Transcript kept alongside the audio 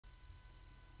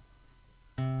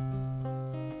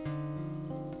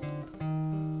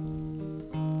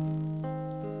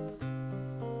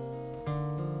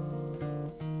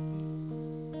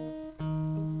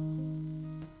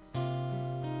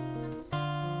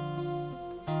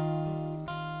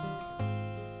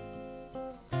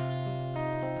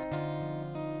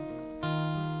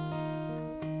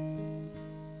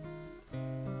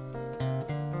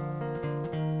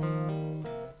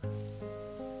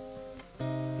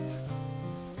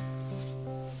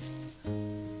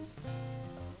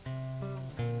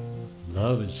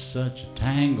Love is such a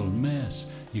tangled mess.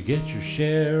 You get your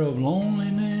share of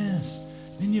loneliness,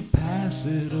 then you pass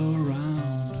it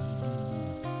around.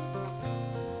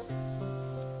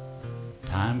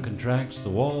 Time contracts, the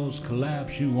walls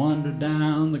collapse, you wander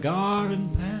down the garden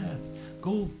path,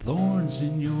 gold thorns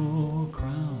in your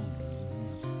crown.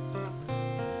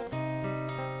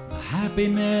 The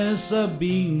happiness of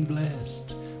being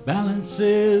blessed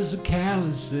balances the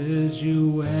calluses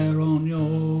you wear on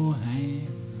your hand.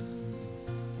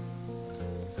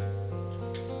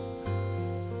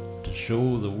 To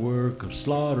show the work of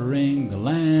slaughtering the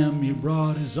lamb you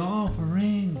brought his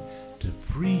offering to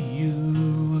free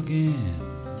you again.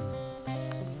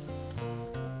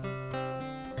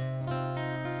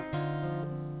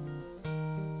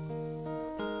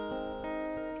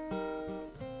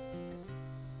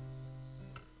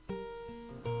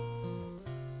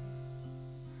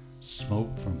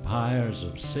 Smoke from pyres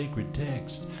of sacred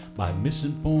text by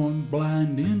misinformed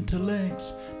blind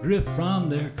intellects drift from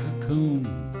their cocoon.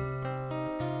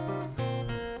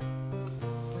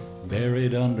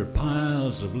 Buried under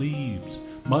piles of leaves,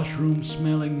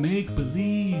 mushroom-smelling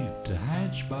make-believe to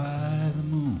hatch by the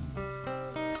moon.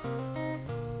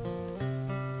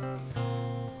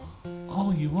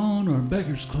 All you want are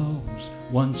beggar's clothes,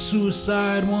 one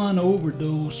suicide, one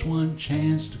overdose, one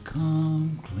chance to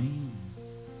come clean.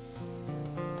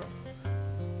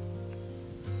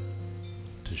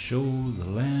 To show the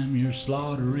lamb you're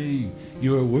slaughtering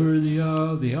you are worthy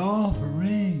of the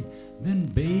offering, then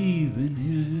bathe in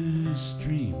his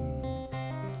stream.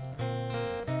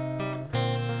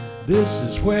 This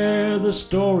is where the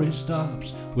story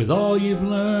stops, with all you've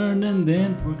learned and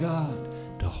then forgot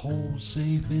to hold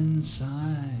safe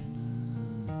inside.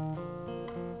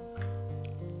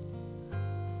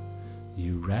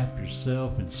 You wrap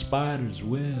yourself in spider's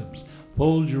webs,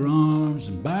 fold your arms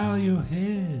and bow your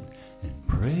head and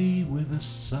pray with a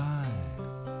sigh.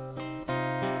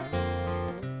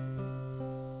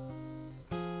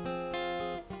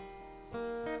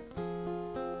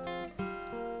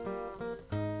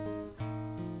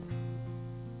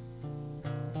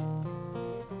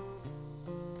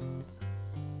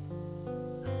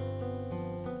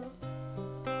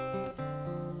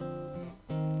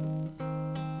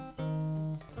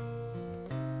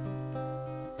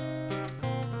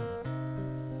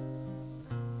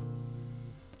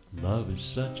 Love is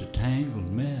such a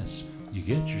tangled mess. You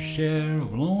get your share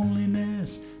of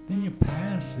loneliness, then you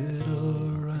pass it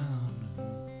around.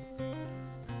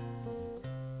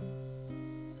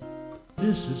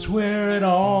 This is where it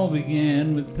all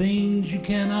began, with things you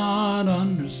cannot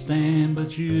understand,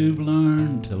 but you've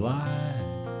learned to lie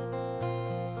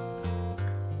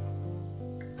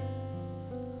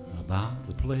about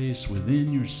the place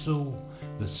within your soul,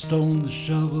 the stone, the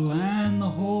shovel, and the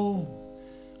hole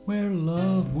where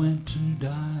love went to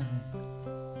die.